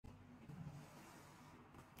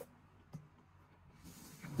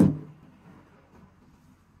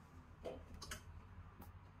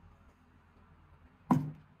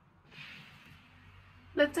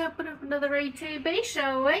let's open up another ETB,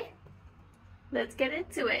 shall we? Let's get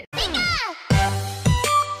into it.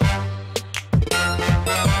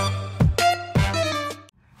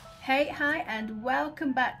 Hey, hi, and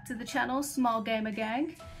welcome back to the channel, Small Gamer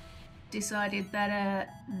Gang. Decided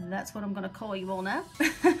that that's what I'm gonna call you all now.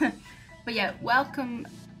 But yeah, welcome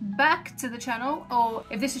back to the channel, or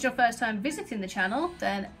if this is your first time visiting the channel,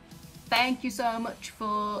 then thank you so much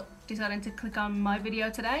for deciding to click on my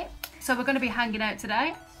video today. So we're going to be hanging out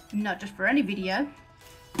today, not just for any video,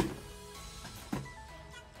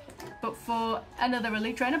 but for another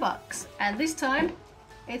Elite Trainer box, and this time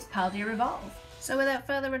it's Paldea Evolve. So without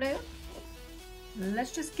further ado,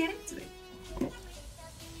 let's just get into it.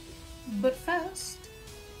 But first,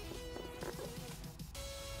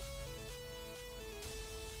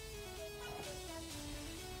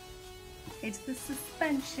 it's the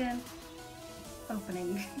suspension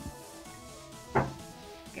opening.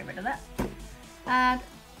 Get rid of that. And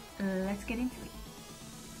let's get into it.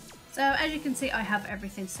 So as you can see, I have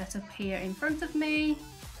everything set up here in front of me.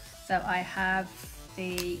 So I have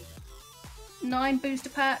the 9 booster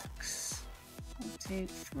packs. 1, 2,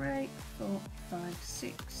 3, 4, 5,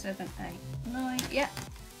 6, 7, 8, 9. Yeah,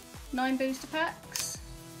 9 booster packs.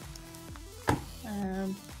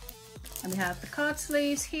 And we have the card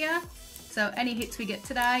sleeves here. So any hits we get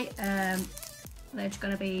today, they're just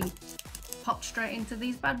going to be popped straight into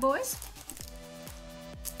these bad boys.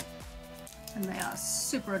 And they are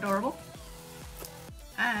super adorable.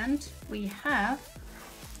 And we have,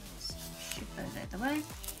 let's shift those out of the way.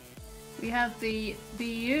 We have the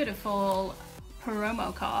beautiful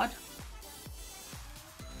promo card.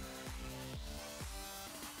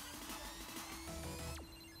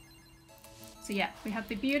 So yeah, we have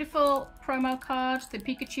the beautiful promo card, the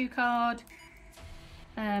Pikachu card,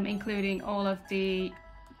 including all of the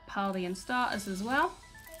Paldean starters as well.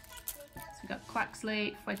 So we've got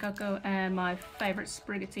Quaxley, Fuecoco, and my favourite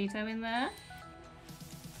Sprigatito in there.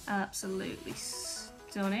 Absolutely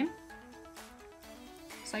stunning.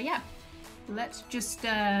 So yeah, let's just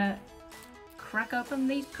crack open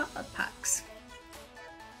these card packs.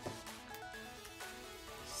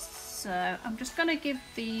 So I'm just going to give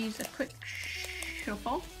these a quick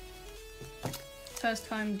shuffle. First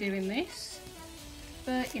time doing this,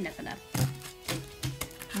 but you never know.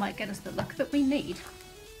 Might get us the luck that we need.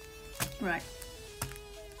 Right,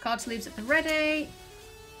 card sleeves at the ready.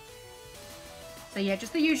 So yeah,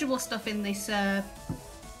 just the usual stuff in this. So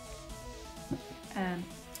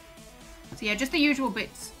yeah, just the usual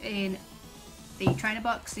bits in the trainer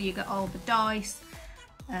box. So you got all the dice,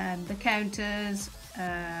 the counters,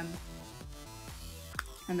 and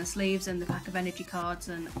the sleeves, and the pack of energy cards,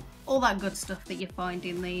 and all that good stuff that you find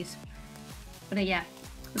in these. But yeah,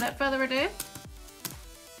 without further ado,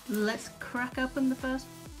 let's crack open the first.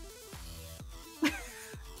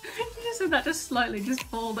 You just that just slightly just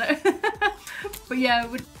fall there. But yeah,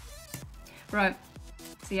 right.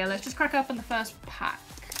 So yeah, let's just crack open the first pack.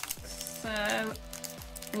 So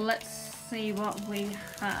let's see what we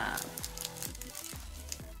have.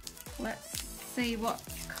 Let's see what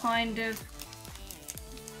kind of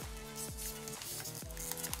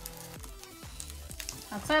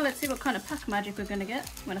let's see what kind of pack magic we're going to get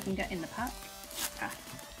when I can get in the pack.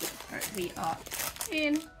 Right, we are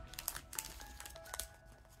in.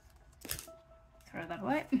 Throw that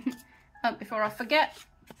away. Before I forget,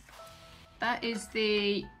 that is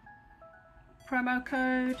the promo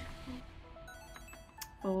code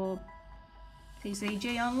for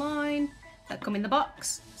TCG Online that come in the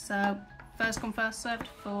box. So first come first served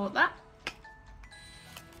for that.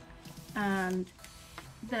 And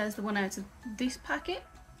there's the one out of this packet.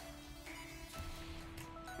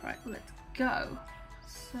 Right, let's go.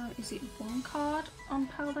 So is it 1 card on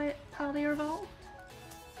Paldea Evolve?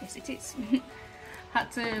 Yes, it is. Had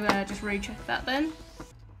to just recheck that then,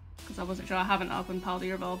 because I wasn't sure. I haven't opened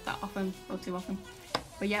Paldea Evolve that often, or too often.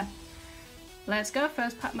 But yeah, let's go.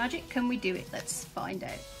 First pack magic. Can we do it? Let's find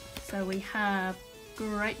out. So we have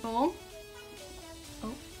Great Ball.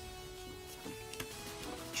 Oh.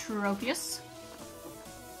 Tropius.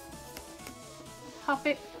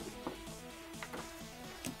 Hoppip.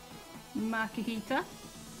 Makihita.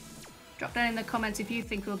 Drop down in the comments if you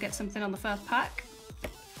think we'll get something on the first pack.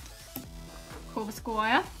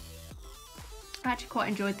 Corvusquire. I actually quite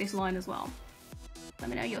enjoyed this line as well. Let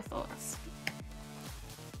me know your thoughts.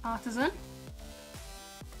 Artisan.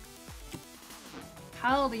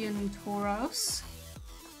 Paldean Tauros.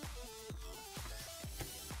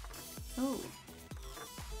 Oh.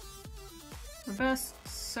 Reverse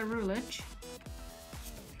Cerulege.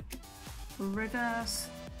 Reverse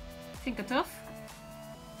Tinkertuff.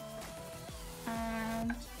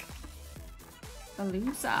 And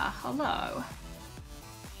Palooza, hello.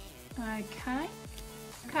 Okay.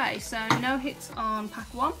 Okay, so no hits on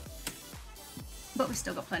pack 1. But we've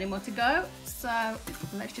still got plenty more to go. So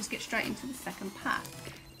let's just get straight into the second pack.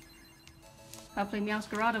 Hopefully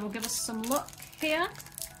Meowscarada will give us some luck here.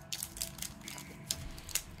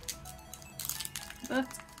 But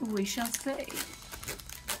we shall see.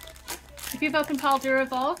 If you've opened Paldea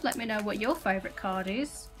Evolved, let me know what your favourite card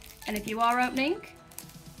is. And if you are opening,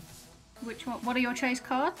 what are your chase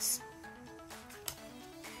cards?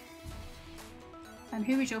 And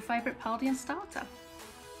who is your favourite Paldean starter?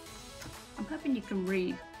 I'm hoping you can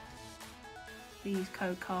read these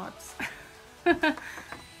code cards.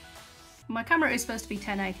 My camera is supposed to be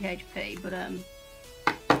 1080 HP, but I'm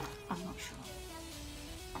not sure.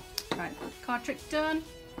 Right, card trick done.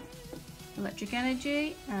 Electric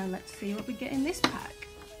energy, and let's see what we get in this pack.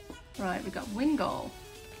 Right, we got Wingull,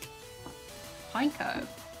 Pineco,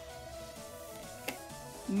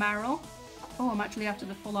 Marill. Oh, I'm actually after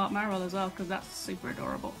the full art Marill as well because that's super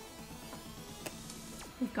adorable.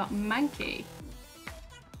 We've got Mankey.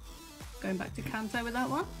 Going back to Kanto with that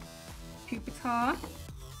one. Pupitar,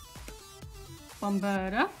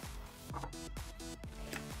 Bomberda,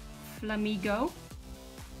 Flamigo,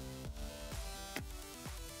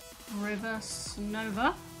 Reverse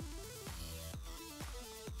Nova,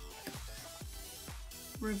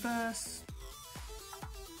 Reverse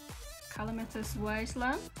Calamitous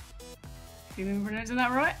Wasteland, if you've been pronouncing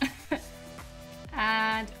that right.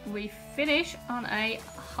 And we finish on a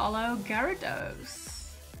Holo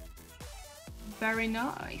Gyarados. Very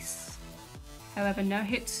nice. However, no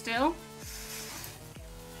hits still.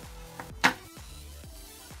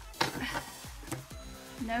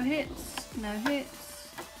 No hits, no hits.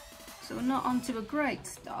 So we're not onto a great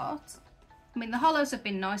start. I mean, the holos have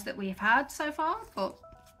been nice that we've had so far, but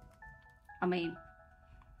I mean,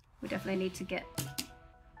 we definitely need to get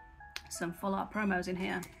some full art promos in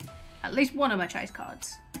here. At least one of my chase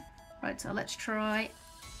cards. Right, so let's try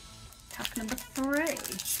pack number 3.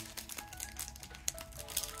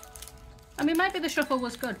 I mean, maybe the shuffle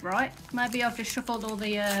was good, right? Maybe I've just shuffled all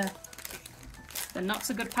the not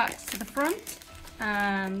so good packs to the front,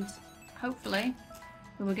 and hopefully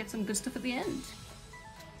we will get some good stuff at the end.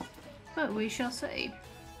 But we shall see.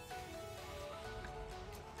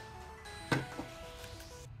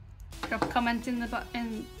 Drop a comment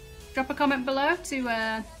drop a comment below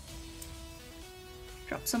to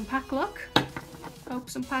drop some pack luck. Hope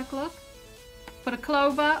some pack luck. Put a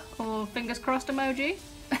clover or fingers crossed emoji.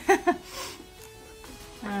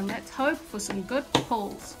 And let's hope for some good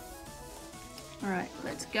pulls. Alright,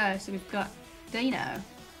 let's go. So we've got Dino,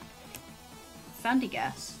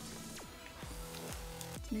 Sandygast.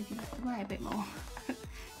 Let's move you out the way a bit more.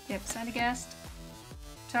 Yep, Sandygast,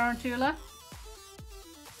 Tarantula.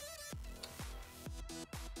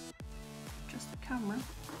 Just the camera.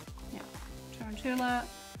 Yep, Tarantula,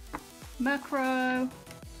 Murkrow,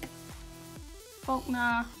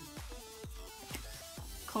 Faulkner,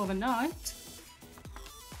 Corviknight,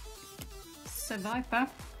 Seviper,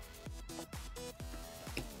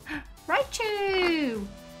 Raichu!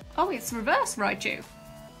 Oh, it's reverse Raichu.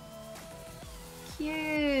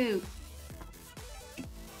 Cute.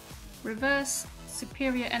 Reverse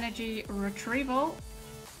Superior Energy Retrieval.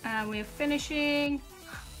 And we're finishing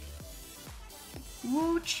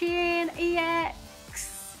Wu-Chin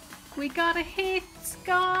EX. We got a hit,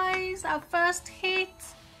 guys. Our first hit.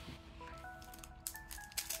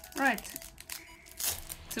 Right.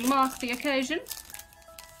 To mark the occasion,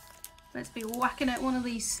 let's be whacking at one of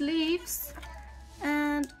these sleeves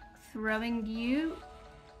and throwing you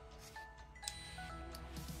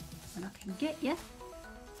when I can get you.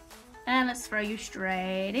 And let's throw you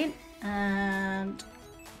straight in, and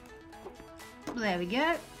there we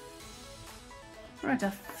go. Right,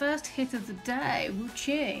 our first hit of the day,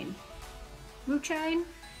 Wu-Chin. Wu-Chin?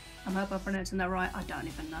 I hope I'm pronouncing that right, I don't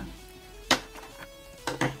even know.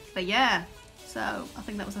 But yeah, so I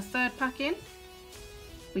think that was the third pack in.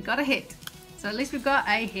 We got a hit, so at least we've got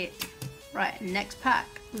a hit. Right, next pack,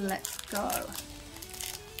 let's go. I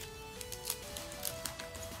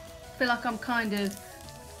feel like I'm kind of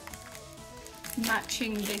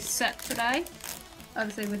matching this set today,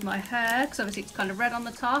 obviously with my hair, because obviously it's kind of red on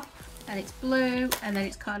the top and it's blue, and then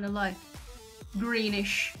it's kind of like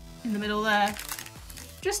greenish in the middle there,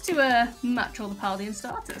 just to match all the Paldean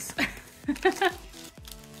starters.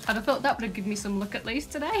 I'd have thought that would have given me some luck at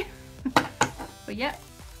least today. But yeah,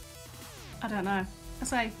 I don't know. I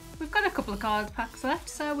say we've got a couple of card packs left,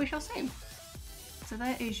 so we shall see. So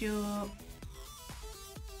there is your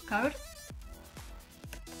code.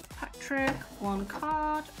 Pack trick, 1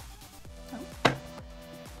 card. Oh.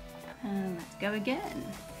 And let's go again.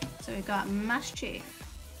 So we've got Mischief,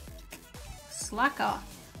 Slacker,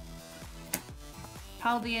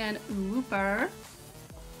 Paldean Wooper,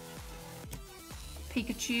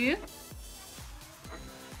 Pikachu,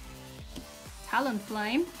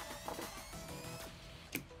 Talonflame,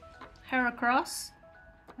 Heracross.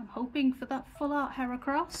 I'm hoping for that full art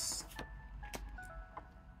Heracross.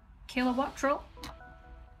 Kilowattrel,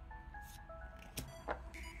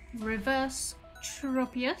 Reverse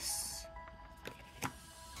Tropius,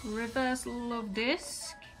 Reverse Love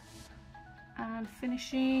Disc, and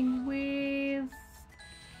finishing with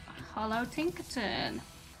Hollow Tinkerton.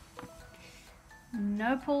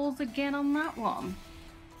 No pulls again on that one.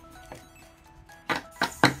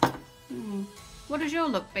 What has your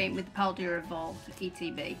luck been with the Paldea Evolved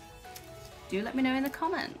ETB? Do let me know in the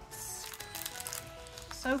comments.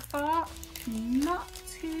 So far, not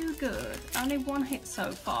too good. Only one hit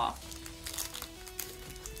so far.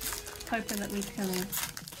 Hoping that we can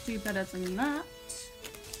do better than that.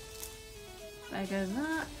 There goes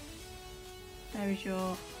that. There is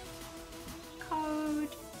your code.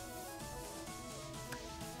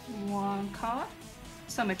 One card.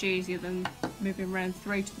 So much easier than moving around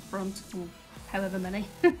 3 to the front, or however many.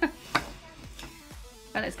 But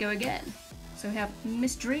let's go again. So we have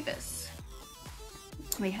Misdreavus.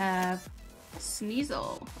 We have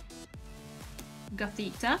Sneasel,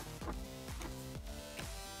 Gothita,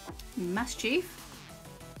 Mischief,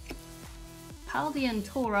 Paldean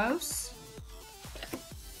Tauros,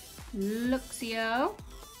 Luxio,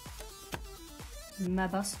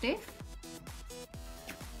 Mabustiff,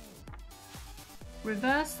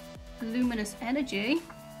 Reverse Luminous Energy.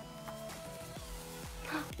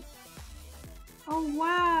 Oh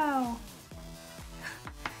wow!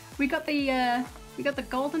 We got the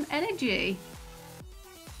golden energy.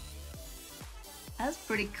 That's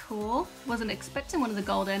pretty cool. Wasn't expecting one of the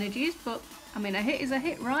gold energies, but I mean, a hit is a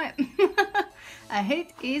hit, right? A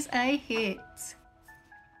hit is a hit.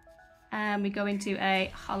 And we go into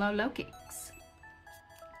a Hollow Lokix.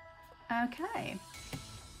 Okay.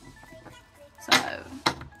 So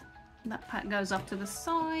that pack goes off to the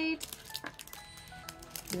side.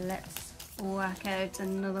 Let's whack out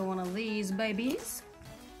another one of these babies.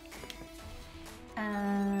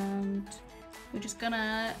 And we're just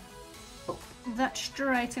gonna put that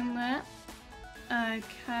straight in there.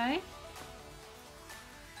 Okay.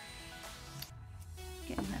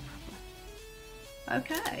 Get in there properly.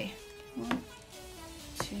 Okay. 1,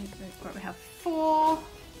 2, 3, 4. We have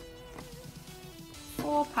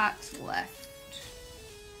four packs left.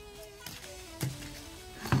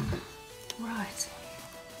 Right.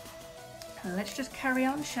 Let's just carry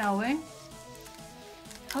on, shall we?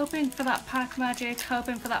 Hoping for that pack magic,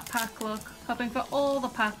 hoping for that pack luck, hoping for all the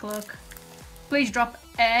pack luck. Please drop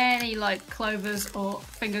any like clovers or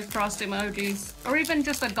fingers crossed emojis, or even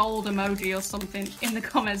just a gold emoji or something in the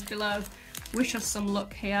comments below. Wish us some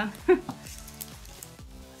luck here.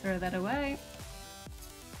 Throw that away.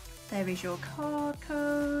 There is your card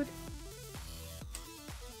code.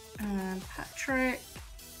 And Patrick.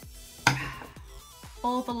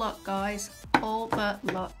 All the luck, guys. All the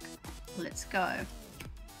luck. Let's go.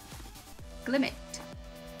 Glimmet,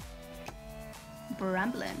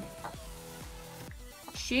 Bramblin,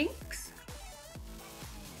 Shinx,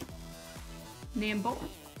 Nimble,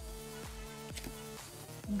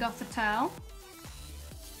 Gothitelle,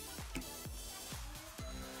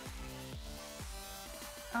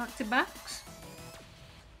 Arctibax.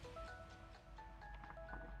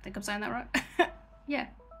 Think I'm saying that right? Yeah,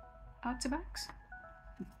 Arctibax.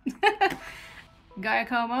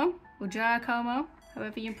 Giacomo or Giacomo.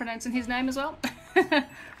 However you're pronouncing his name as well.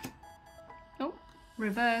 Oh,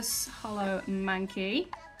 Reverse Hollow Mankey,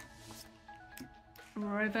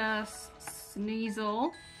 Reverse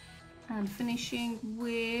Sneasel, and finishing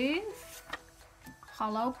with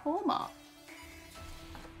Hollow Pawmot.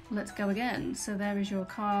 Let's go again. So there is your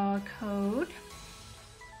card code.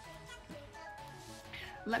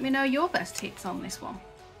 Let me know your best hits on this one.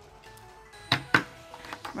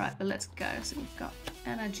 Right, but let's go. So we've got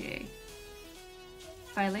Energy,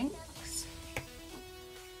 Phalanx,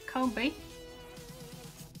 Colby,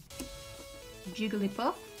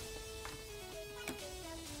 Jigglypuff,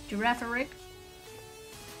 Girafarig,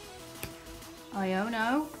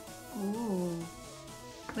 Iono. Ooh,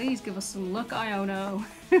 please give us some luck, Iono,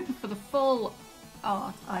 for the full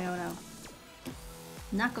art Iono.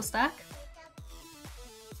 Knucklestack,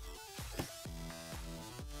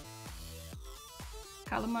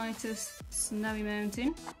 Calamitis, Snowy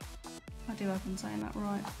Mountain. I do hope I'm saying that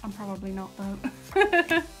right. I'm probably not though.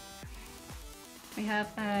 We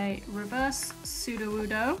have a Reverse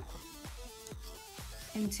Sudowoodo,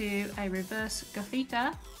 into a reverse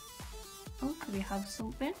Gothita. Oh, do we have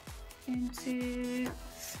something? Into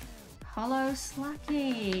hollow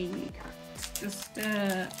slacking. Just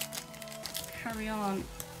carry on.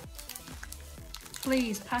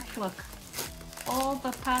 Please, pack luck. All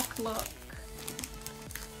the pack luck.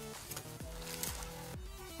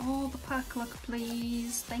 All the pack luck,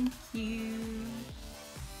 please. Thank you.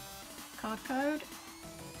 Card code.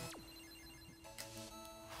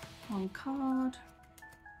 One card.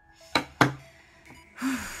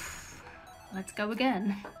 Let's go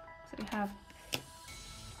again. So we have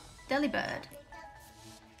Delibird,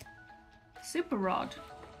 Super Rod,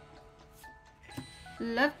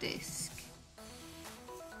 Love Disc,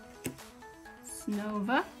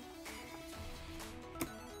 Snova,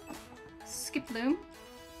 Skiploom,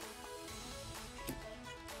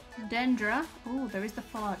 Dendra. Oh, there is the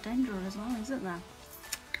full art Dendra as well, isn't there?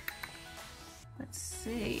 Let's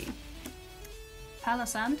see.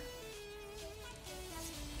 Palisand,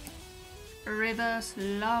 reverse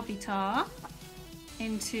Larvitar,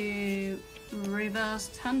 into reverse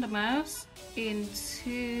Thundermouse,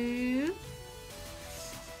 into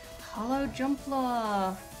hollow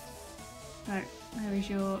Jumpluff. Right, there is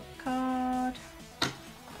your card.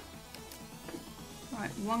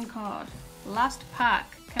 Right, one card. Last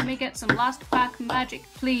pack. Can we get some last pack magic,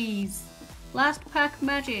 please? Last pack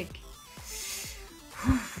magic.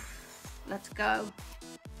 Let's go.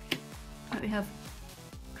 Right, we have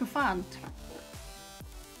Kufant.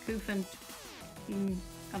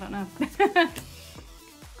 I don't know.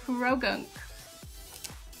 Kurogunk.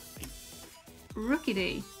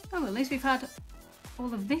 Rookidee. Oh, at least we've had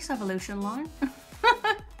all of this evolution line.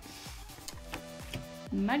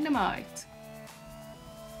 Magnemite.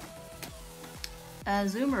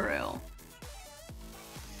 Azumarill.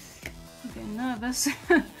 I'm getting nervous.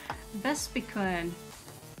 Vespiquen.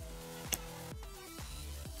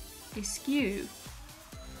 Askew.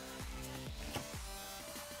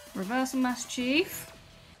 Reverse Mastiff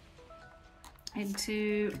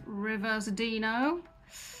into reverse Dino.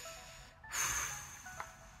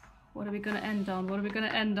 What are we gonna end on? What are we gonna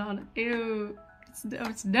end on? Ew,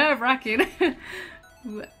 it's nerve-wracking.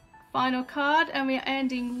 Final card, and we are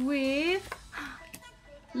ending with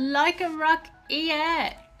Lycanroc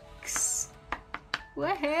EX.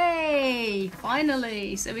 Wahey!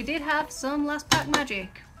 Finally! So we did have some last pack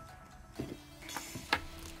magic.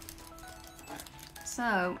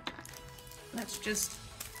 So let's just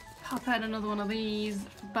pop out another one of these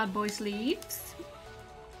bad boy sleeves.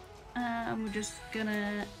 And we're just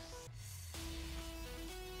gonna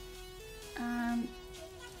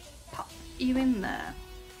pop you in there.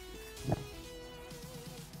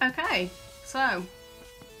 Okay, so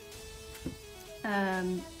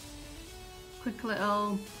quick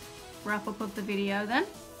little wrap up of the video then.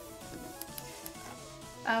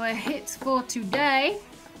 Our hits for today,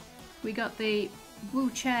 we got the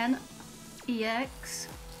Wu Chen EX.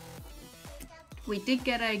 We did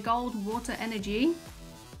get a gold water energy,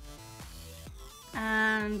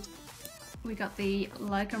 and we got the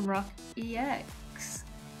Lycanroc EX.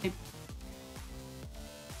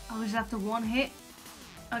 I was after one hit,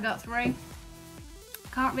 I got 3.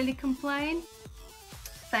 Can't really complain.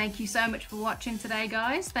 Thank you so much for watching today,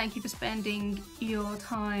 guys. Thank you for spending your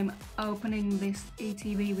time opening this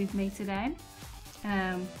ETB with me today.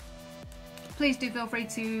 Please do feel free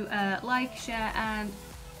to like, share and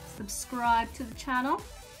subscribe to the channel.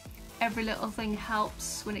 Every little thing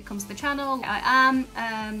helps when it comes to the channel. I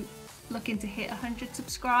am looking to hit 100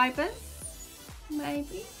 subscribers,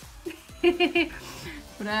 maybe.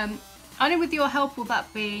 But only with your help will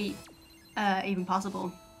that be even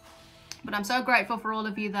possible. But I'm so grateful for all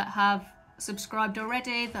of you that have subscribed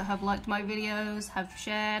already, that have liked my videos, have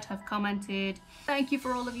shared, have commented. Thank you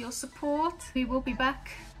for all of your support. We will be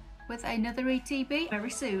back with another ETB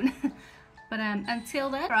very soon. But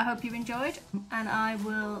until then, I hope you enjoyed, and I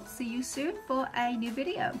will see you soon for a new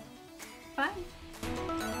video. Bye.